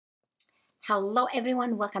Hello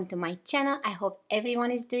everyone, welcome to my channel. I hope everyone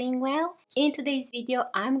is doing well. In today's video,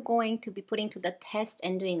 I'm going to be putting to the test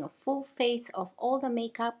and doing a full face of all the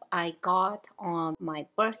makeup I got on my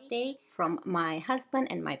birthday from my husband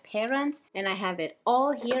and my parents, and I have it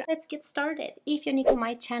all here. Let's get started. If you're new to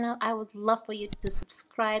my channel, I would love for you to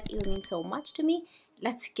subscribe. It would mean so much to me.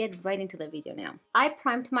 Let's get right into the video now. I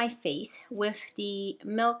primed my face with the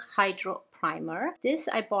Milk Hydro Primer. This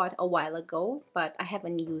I bought a while ago, but I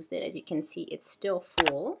haven't used it. As you can see, it's still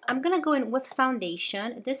full. I'm gonna go in with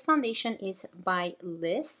foundation. This foundation is by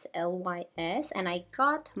Lys, L-Y-S, and I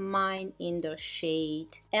got mine in the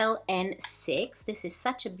shade LN6. This is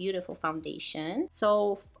such a beautiful foundation.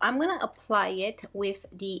 So I'm gonna apply it with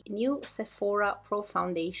the new Sephora Pro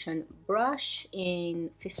Foundation brush in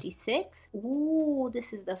 56. Ooh,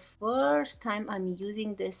 this is the first time I'm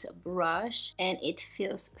using this brush, and it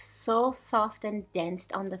feels so soft and dense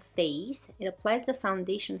on the face. It applies the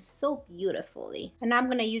foundation so beautifully. And I'm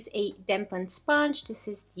gonna use a dampened sponge. This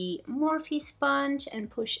is the Morphe sponge, and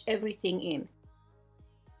push everything in.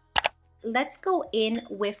 Let's go in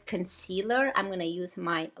with concealer. I'm gonna use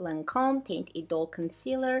my Lancome Teint Idole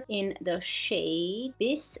concealer in the shade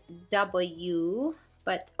Bis W,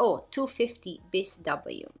 but 250 Bis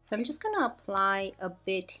W. So I'm just gonna apply a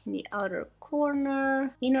bit in the outer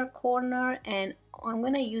corner, inner corner, and I'm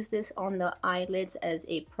gonna use this on the eyelids as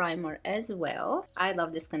a primer as well. I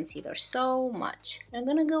love this concealer so much. I'm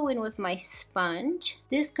gonna go in with my sponge.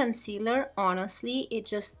 This concealer, honestly, it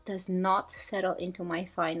just does not settle into my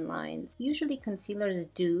fine lines. Usually concealers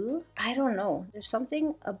do. I don't know. There's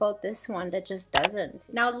something about this one that just doesn't.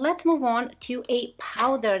 Now let's move on to a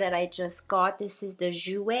powder that I just got. This is the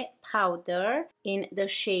Jouer powder in the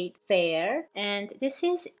shade Fair, and this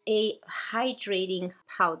is a hydrating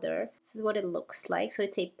powder. This is what it looks like. So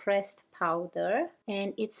it's a pressed powder,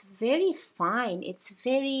 and it's very fine. It's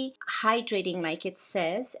very hydrating, like it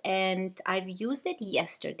says, and I've used it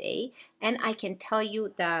yesterday, and I can tell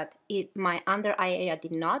you that my under eye area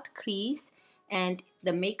did not crease, and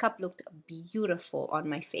the makeup looked beautiful on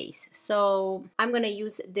my face. So I'm gonna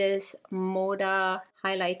use this Moda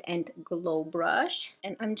Highlight and Glow brush,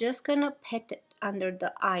 and I'm just gonna pat it under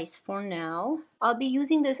the eyes for now. I'll be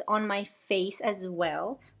using this on my face as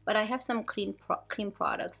well, but I have some cream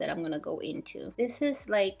products that I'm gonna go into. This is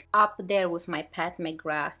like up there with my Pat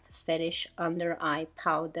McGrath Fetish under eye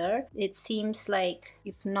powder. It seems like,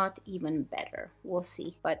 if not even better, we'll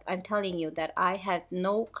see. But I'm telling you that I had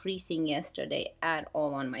no creasing yesterday at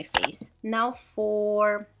all on my face. Now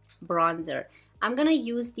for bronzer. I'm gonna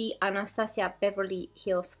use the Anastasia Beverly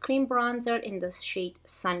Hills Cream Bronzer in the shade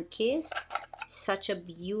Sunkissed. Such a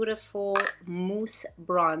beautiful mousse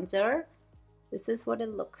bronzer. This is what it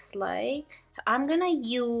looks like. I'm gonna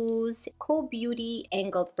use Co Beauty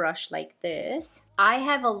angled brush like this. I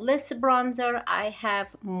have a Lys bronzer. I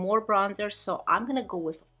have more bronzers, so I'm gonna go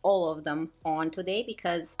with all of them on today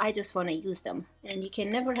because I just want to use them, and you can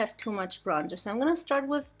never have too much bronzer. So I'm gonna start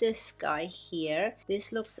with this guy here.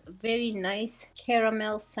 This looks very nice,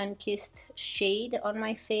 caramel sun-kissed shade on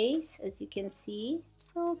my face, as you can see.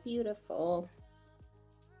 So beautiful.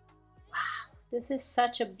 This is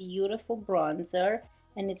such a beautiful bronzer,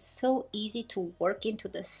 and it's so easy to work into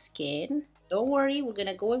the skin. Don't worry, we're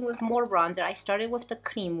gonna go in with more bronzer. I started with the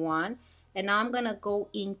cream one, and now I'm gonna go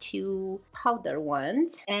into powder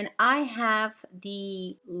ones. And I have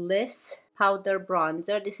the Lys powder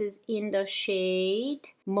bronzer. This is in the shade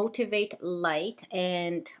Motivate Light,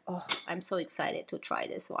 and I'm so excited to try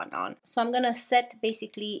this one on. So I'm gonna set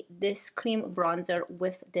basically this cream bronzer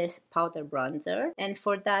with this powder bronzer, and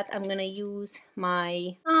for that I'm gonna use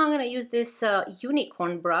this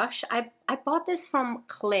unicorn brush. I bought this from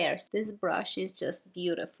Claire's. This brush is just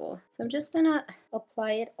beautiful. So I'm just gonna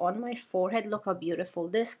apply it on my forehead. Look how beautiful.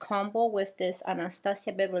 This combo with this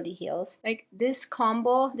Anastasia Beverly Hills, like this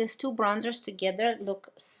combo, these two bronzers together look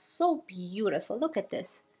so beautiful. Look at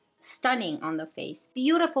this. Stunning on the face.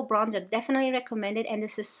 Beautiful bronzer. Definitely recommend it. And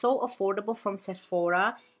this is so affordable from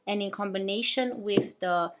Sephora. And in combination with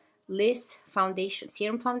the Lys foundation,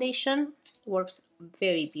 Serum foundation, works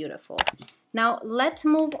very beautiful. Now let's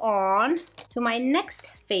move on to my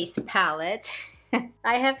next face palette.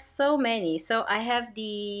 I have so many. So I have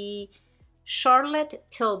the Charlotte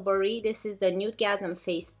Tilbury. This is the Nudegasm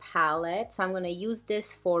face palette. So I'm going to use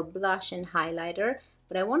this for blush and highlighter.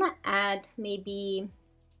 But I want to add maybe,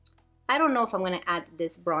 I don't know if I'm going to add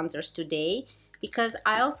this bronzers today, because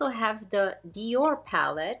I also have the Dior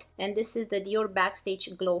palette, and this is the Dior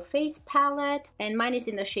Backstage Glow Face palette, and mine is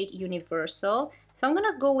in the shade Universal. So I'm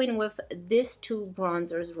gonna go in with these two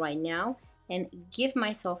bronzers right now and give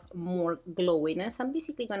myself more glowiness. I'm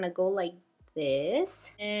basically gonna go like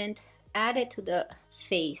this and add it to the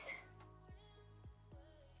face.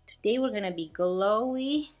 Today we're gonna be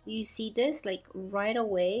glowy. You see this like right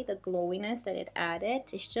away, the glowiness that it added.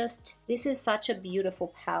 It's just, this is such a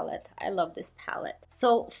beautiful palette. I love this palette.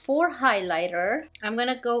 So for highlighter, I'm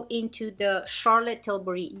gonna go into the Charlotte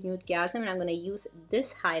Tilbury Nudegasm, and I'm gonna use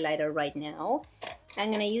this highlighter right now.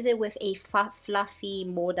 I'm gonna use it with a fluffy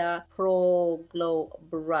Moda Pro Glow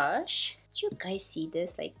brush. Did you guys see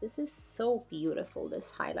this? Like, this is so beautiful,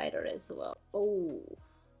 this highlighter as well. Oh,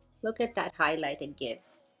 look at that highlight it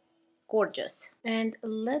gives. Gorgeous. And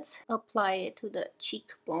let's apply it to the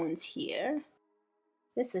cheekbones here.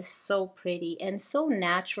 This is so pretty and so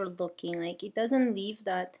natural looking. Like, it doesn't leave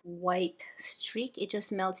that white streak, it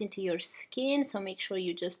just melts into your skin. So make sure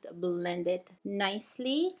you just blend it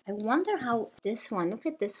nicely. I wonder how this one, look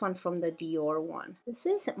at this one from the Dior one. This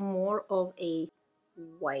is more of a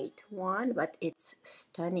white one, but it's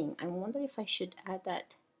stunning. I wonder if I should add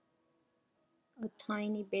that a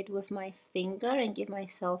tiny bit with my finger and give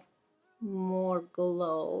myself more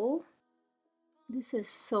glow. This is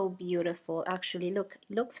so beautiful. Actually, look,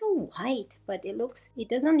 it looks so white, but it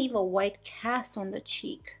doesn't leave a white cast on the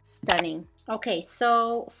cheek. Stunning. Okay,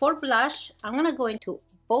 so for blush, I'm gonna go into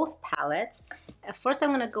both palettes. First,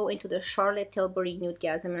 I'm gonna go into the Charlotte Tilbury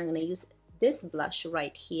Nudegasm, and I'm gonna use this blush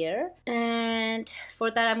right here. And for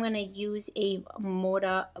that, I'm gonna use a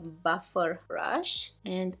Moda Buffer brush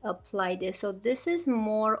and apply this. So this is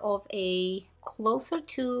more of a closer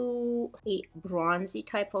to a bronzy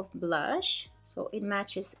type of blush. So it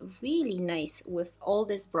matches really nice with all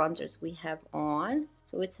these bronzers we have on.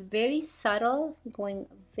 So it's very subtle, going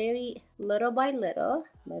very little by little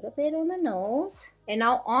bit on the nose. And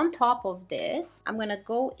now on top of this, I'm gonna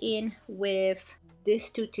go in with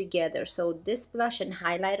these two together, so this blush and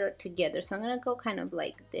highlighter together. So I'm gonna go kind of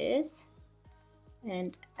like this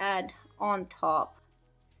and add on top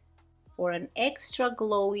for an extra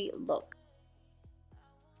glowy look.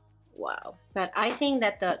 Wow. But I think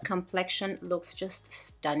that the complexion looks just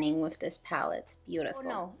stunning with this palette. It's beautiful. Oh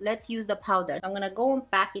no, let's use the powder. I'm gonna go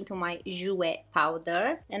back into my Jouer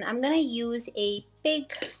powder, and I'm gonna use a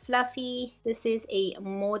big fluffy, this is a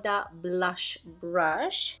Moda blush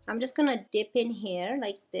brush. I'm just gonna dip in here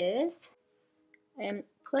like this and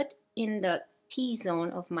put in the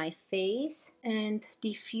T-zone of my face and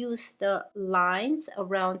diffuse the lines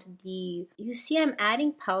around the, you see I'm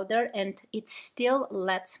adding powder and it still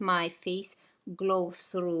lets my face glow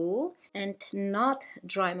through and not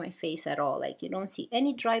dry my face at all. Like, you don't see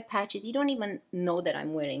any dry patches. You don't even know that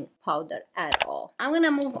I'm wearing powder at all. I'm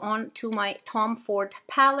gonna move on to my Tom Ford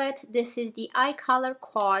palette. This is the Eye Color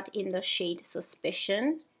Quad in the shade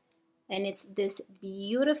Suspicion, and it's this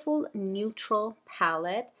beautiful neutral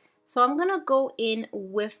palette. So I'm gonna go in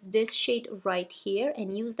with this shade right here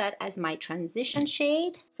and use that as my transition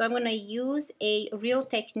shade. So I'm gonna use a Real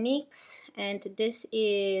Techniques, and this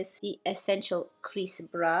is the Essential Crease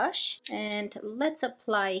Brush. And let's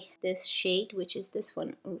apply this shade, which is this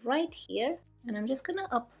one right here. And I'm just gonna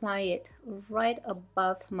apply it right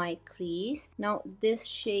above my crease. Now this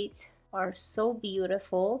shade are so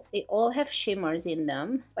beautiful. They all have shimmers in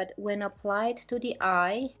them, but when applied to the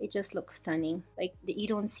eye, it just looks stunning. Like, you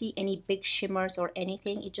don't see any big shimmers or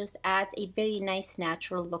anything. It just adds a very nice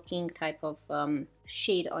natural looking type of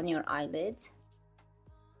shade on your eyelids.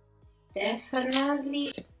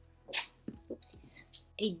 Definitely, oopsies.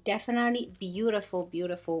 A definitely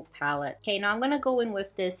beautiful palette. Okay, now I'm gonna go in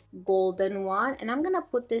with this golden one, and I'm gonna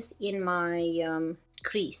put this in my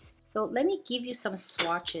crease. So let me give you some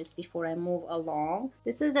swatches before I move along.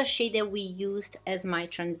 This is the shade that we used as my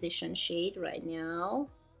transition shade right now.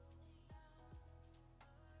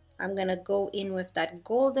 I'm gonna go in with that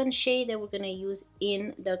golden shade that we're gonna use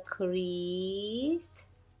in the crease.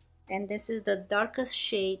 And this is the darkest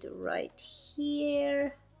shade right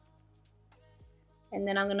here. And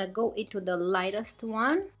then I'm gonna go into the lightest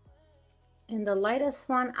one. And the lightest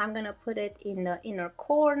one, I'm gonna put it in the inner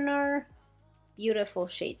corner. Beautiful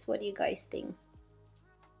shades. What do you guys think?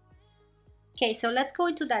 Okay, so let's go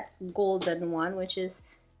into that golden one, which is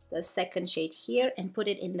the second shade here, and put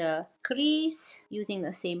it in the crease using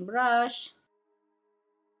the same brush.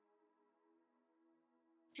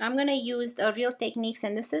 I'm gonna use the Real Techniques,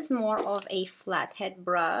 and this is more of a flathead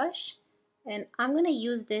brush. And I'm gonna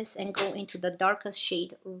use this and go into the darkest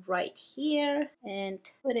shade right here and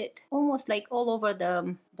put it almost like all over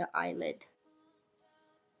the eyelid.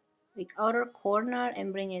 Like outer corner,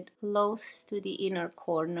 and bring it close to the inner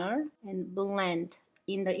corner and blend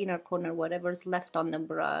in the inner corner whatever's left on the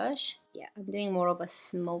brush. Yeah, I'm doing more of a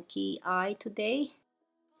smoky eye today.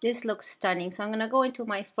 This looks stunning. So I'm gonna go into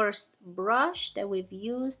my first brush that we've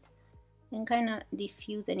used and kind of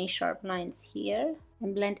diffuse any sharp lines here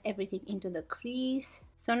and blend everything into the crease.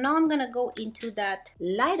 So now I'm gonna go into that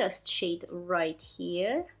lightest shade right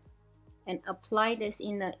here and apply this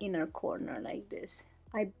in the inner corner like this.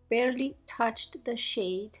 I barely touched the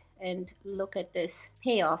shade, and look at this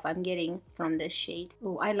payoff I'm getting from this shade.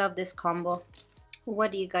 Oh, I love this combo.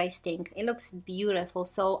 What do you guys think? It looks beautiful.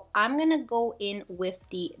 So I'm gonna go in with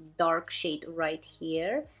the dark shade right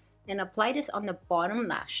here and apply this on the bottom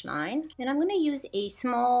lash line. And I'm gonna use a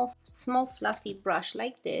small fluffy brush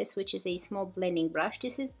like this, which is a small blending brush.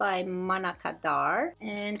 This is by Manakadar,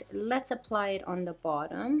 and let's apply it on the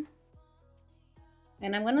bottom.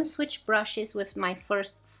 And I'm gonna switch brushes with my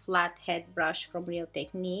first flat head brush from Real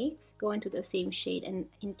Techniques. Go into the same shade and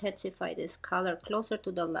intensify this color closer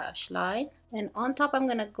to the lash line. And on top, I'm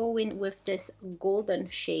gonna go in with this golden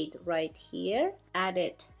shade right here. Add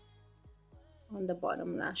it on the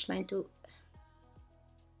bottom lash line to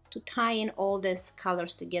tie in all these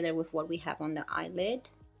colors together with what we have on the eyelid.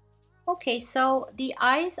 Okay, so the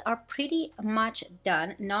eyes are pretty much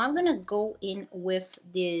done. Now I'm gonna go in with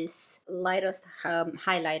this lightest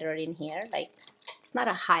highlighter in here. Like, it's not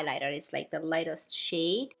a highlighter, it's like the lightest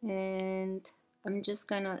shade. And I'm just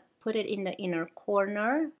gonna put it in the inner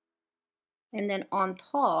corner. And then on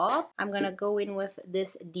top, I'm gonna go in with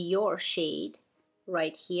this Dior shade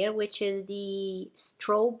right here, which is the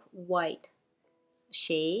strobe white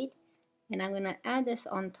shade. And I'm gonna add this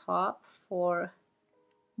on top for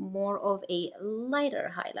more of a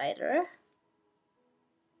lighter highlighter.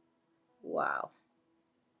 Wow,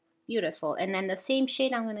 beautiful. And then the same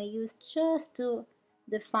shade I'm gonna use just to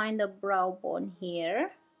define the brow bone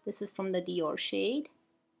here. This is from the Dior shade,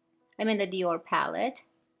 the Dior palette.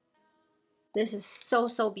 This is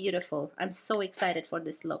so beautiful. I'm so excited for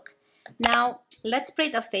this look. Now let's spray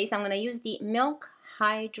the face. I'm gonna use the Milk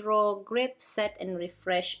Hydro Grip Set and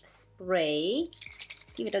Refresh Spray.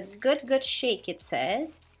 Give it a good shake, it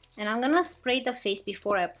says. And I'm gonna spray the face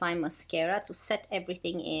before I apply mascara to set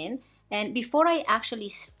everything in. And before I actually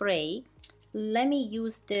spray, let me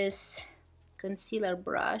use this concealer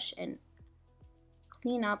brush and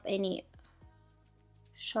clean up any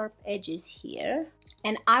sharp edges here.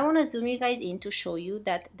 And I want to zoom you guys in to show you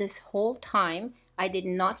that this whole time I did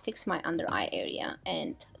not fix my under eye area,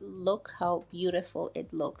 and look how beautiful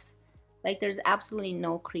it looks. Like, there's absolutely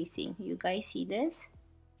no creasing. You guys see this?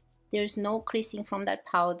 There's no creasing from that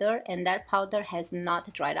powder, and that powder has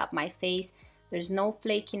not dried up my face. There's no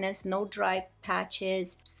flakiness, no dry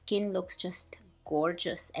patches. Skin looks just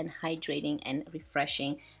gorgeous and hydrating and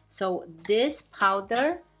refreshing. So this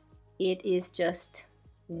powder, it is just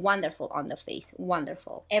wonderful on the face.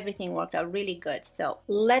 Wonderful. Everything worked out really good. So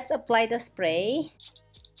let's apply the spray.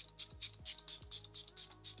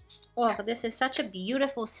 Oh, this is such a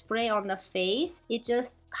beautiful spray on the face. It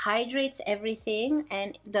just hydrates everything,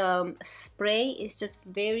 and the spray is just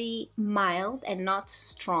very mild and not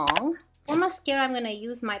strong. For mascara, I'm going to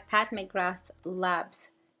use my Pat McGrath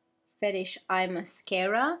Labs Fetish Eye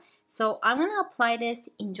Mascara. So I'm going to apply this,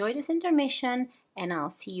 enjoy this intermission, and I'll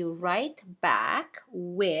see you right back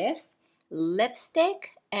with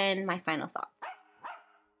lipstick and my final thoughts.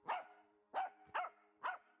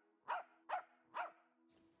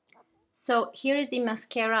 So here is the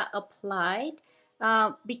mascara applied.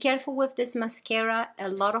 Be careful with this mascara. A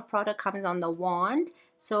lot of product comes on the wand,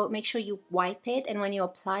 so make sure you wipe it, and when you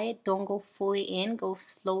apply it, don't go fully in, go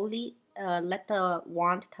slowly. Let the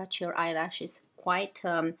wand touch your eyelashes quite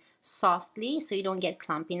softly so you don't get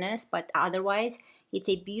clumpiness, but otherwise it's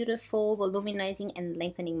a beautiful volumizing and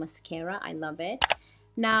lengthening mascara. I love it.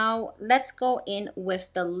 Now let's go in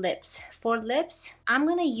with the lips. For lips, I'm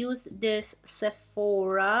gonna use this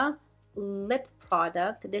Sephora lip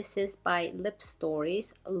product. This is by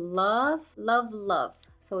Lipstories. Love.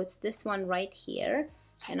 So it's this one right here,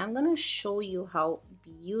 and I'm gonna show you how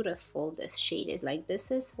beautiful this shade is. Like,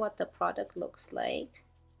 this is what the product looks like.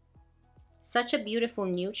 Such a beautiful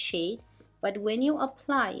nude shade, but when you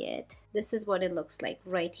apply it, this is what it looks like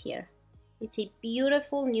right here. It's a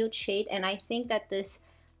beautiful nude shade, and I think that this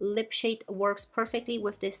lip shade works perfectly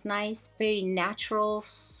with this nice, very natural,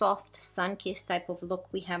 soft, sun-kissed type of look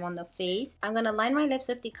we have on the face. I'm gonna line my lips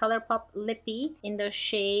with the ColourPop Lippy in the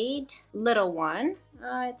shade Little One.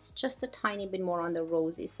 It's just a tiny bit more on the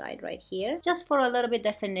rosy side right here, just for a little bit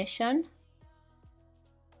definition.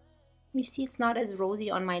 You see, it's not as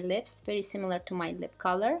rosy on my lips, very similar to my lip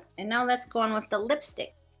color. And now let's go on with the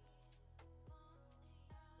lipstick.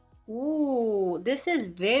 Ooh, this is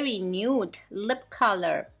very nude lip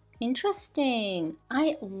color. Interesting.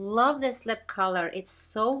 I love this lip color. It's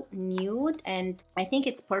so nude, and I think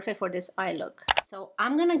it's perfect for this eye look. So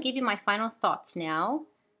I'm gonna give you my final thoughts now.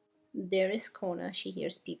 There is Kona. She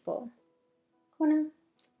hears people. Kona.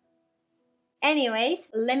 Anyways,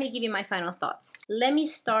 let me give you my final thoughts. Let me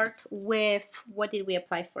start with, what did we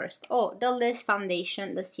apply first? Oh, the Liz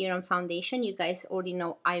foundation, the Serum foundation. You guys already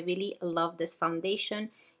know I really love this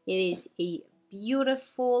foundation. It is a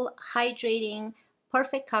beautiful, hydrating,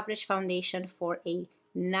 perfect coverage foundation for a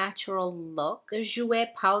natural look. The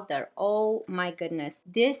Jouer powder, oh my goodness,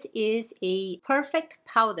 this is a perfect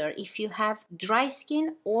powder if you have dry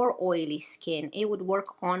skin or oily skin. It would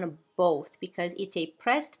work on both because it's a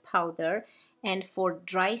pressed powder, and for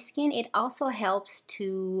dry skin it also helps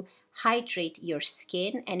to hydrate your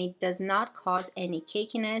skin, and it does not cause any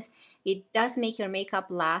cakiness. It does make your makeup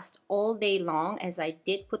last all day long, as I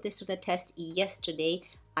did put this to the test yesterday.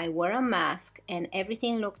 I wore a mask and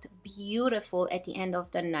everything looked beautiful at the end of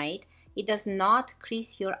the night. It does not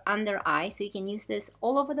crease your under eye, so you can use this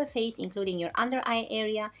all over the face, including your under eye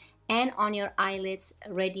area and on your eyelids,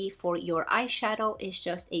 ready for your eyeshadow. It's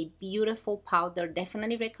just a beautiful powder,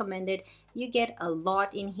 definitely recommended. You get a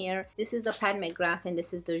lot in here. This is the Pat McGrath and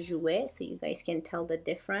this is the Jouer, so you guys can tell the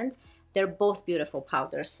difference. They're both beautiful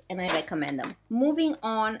powders and I recommend them. Moving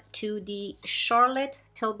on to the Charlotte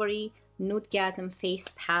Tilbury Nudegasm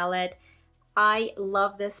face palette. I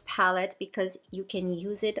love this palette because you can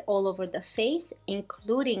use it all over the face,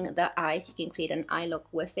 including the eyes. You can create an eye look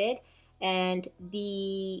with it. And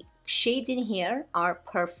the shades in here are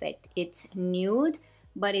perfect. It's nude,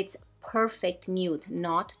 but it's perfect nude,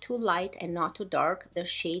 not too light and not too dark. The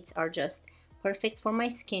shades are just perfect for my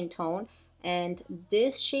skin tone. And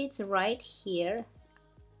these shades right here,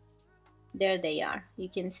 there they are. You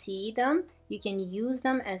can see them. You can use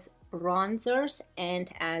them as bronzers and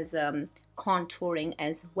as contouring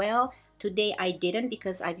as well. Today I didn't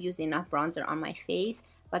because I've used enough bronzer on my face,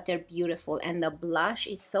 but they're beautiful. And the blush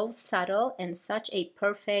is so subtle and such a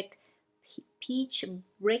perfect peach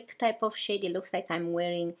brick type of shade. It looks like I'm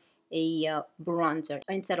wearing a bronzer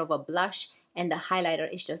instead of a blush, and the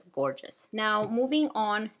highlighter is just gorgeous. Now moving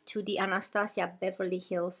on to the Anastasia Beverly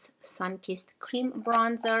Hills Sun-Kissed Cream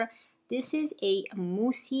Bronzer. This is a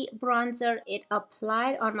moussey bronzer. It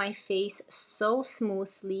applied on my face so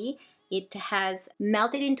smoothly. It has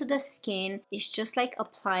melted into the skin. It's just like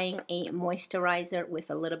applying a moisturizer with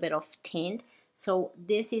a little bit of tint. So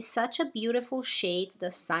this is such a beautiful shade,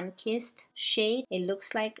 the Sun-Kissed shade. It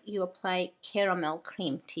looks like you apply caramel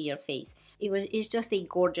cream to your face. It's just a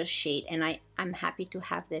gorgeous shade, and I'm happy to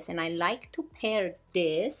have this. And I like to pair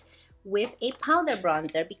this with a powder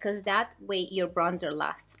bronzer because that way your bronzer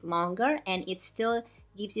lasts longer and it still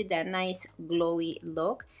gives you that nice glowy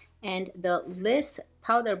look. And the Liz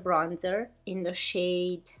powder bronzer in the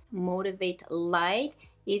shade Motivate Light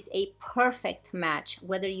is a perfect match,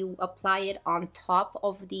 whether you apply it on top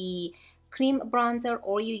of the cream bronzer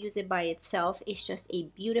or you use it by itself. It's just a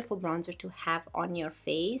beautiful bronzer to have on your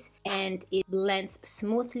face, and it blends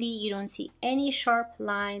smoothly. You don't see any sharp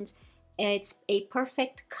lines. It's a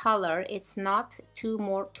perfect color. It's not too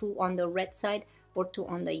on the red side or too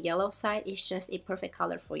on the yellow side. It's just a perfect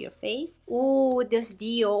color for your face. Oh, this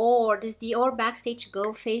Dior Backstage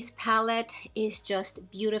Go Face palette is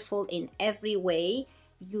just beautiful in every way.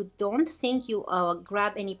 You don't think you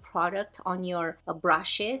grab any product on your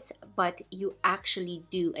brushes, but you actually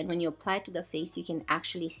do. And when you apply it to the face, you can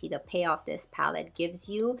actually see the payoff this palette gives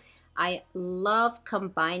you. I love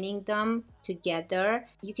combining them together.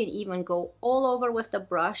 You can even go all over with the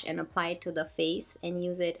brush and apply it to the face and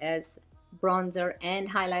use it as bronzer and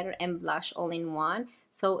highlighter and blush all in one.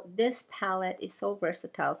 So this palette is so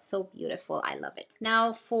versatile, so beautiful. I love it.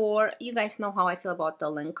 Now you guys know how I feel about the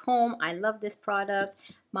Lancome. I love this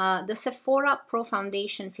product. The Sephora Pro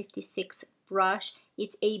Foundation 56 brush.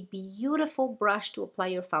 It's a beautiful brush to apply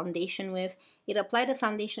your foundation with. It applied the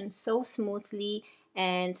foundation so smoothly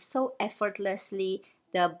and so effortlessly.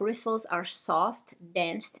 The bristles are soft,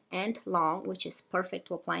 dense, and long, which is perfect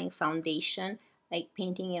to applying foundation, like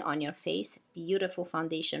painting it on your face. Beautiful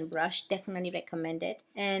foundation brush, definitely recommend it.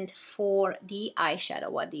 And for the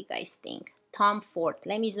eyeshadow, what do you guys think? Tom Ford.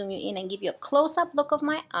 Let me zoom you in and give you a close-up look of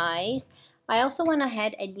my eyes. I also went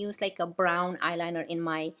ahead and used like a brown eyeliner in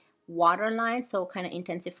my waterline, so kind of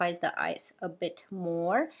intensifies the eyes a bit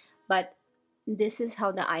more. But this is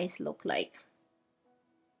how the eyes look like.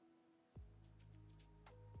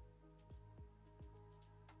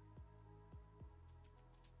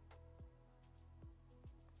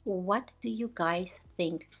 What do you guys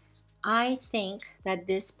think? I think that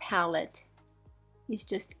this palette is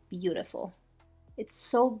just beautiful. It's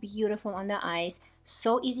so beautiful on the eyes,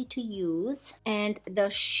 so easy to use, and the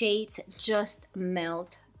shades just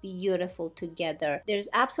melt beautiful together. There's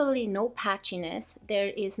absolutely no patchiness. There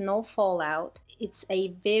is no fallout. It's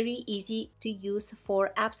a very easy to use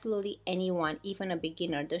for absolutely anyone, even a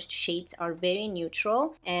beginner. The shades are very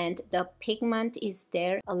neutral and the pigment is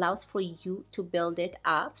there, allows for you to build it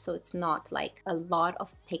up. So it's not like a lot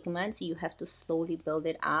of pigment, so you have to slowly build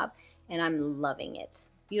it up, and I'm loving it.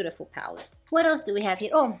 Beautiful palette. What else do we have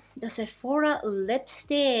here? Oh, the Sephora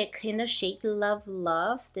lipstick in the shade Love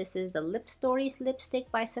Love. This is the Lipstories lipstick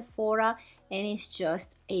by Sephora, and it's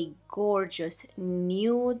just a gorgeous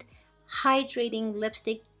nude hydrating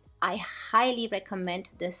lipstick. I highly recommend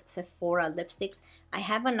this Sephora lipsticks. I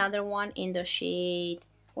have another one in the shade,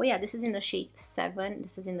 oh yeah, this is in the shade 7.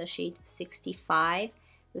 This is in the shade 65.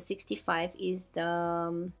 The 65 is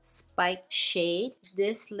the spike shade.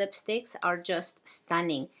 These lipsticks are just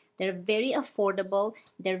stunning. They're very affordable,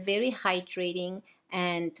 they're very hydrating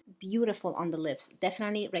and beautiful on the lips.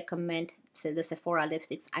 Definitely recommend the Sephora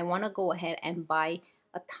lipsticks. I want to go ahead and buy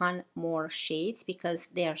a ton more shades because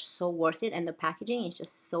they are so worth it, and the packaging is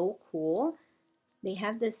just so cool. They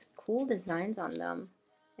have this cool designs on them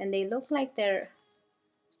and they look like they're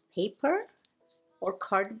paper or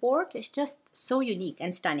cardboard. It's just so unique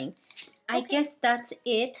and stunning. I guess that's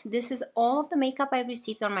it. This is all of the makeup I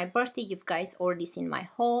received on my birthday. You guys already seen my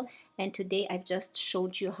haul, and today I've just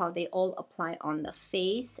showed you how they all apply on the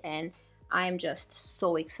face, and I'm just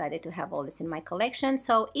so excited to have all this in my collection.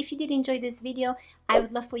 So if you did enjoy this video, I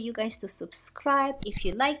would love for you guys to subscribe if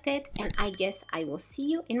you liked it, and I guess I will see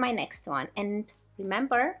you in my next one. And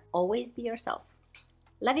remember, always be yourself.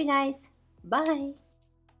 Love you guys. Bye.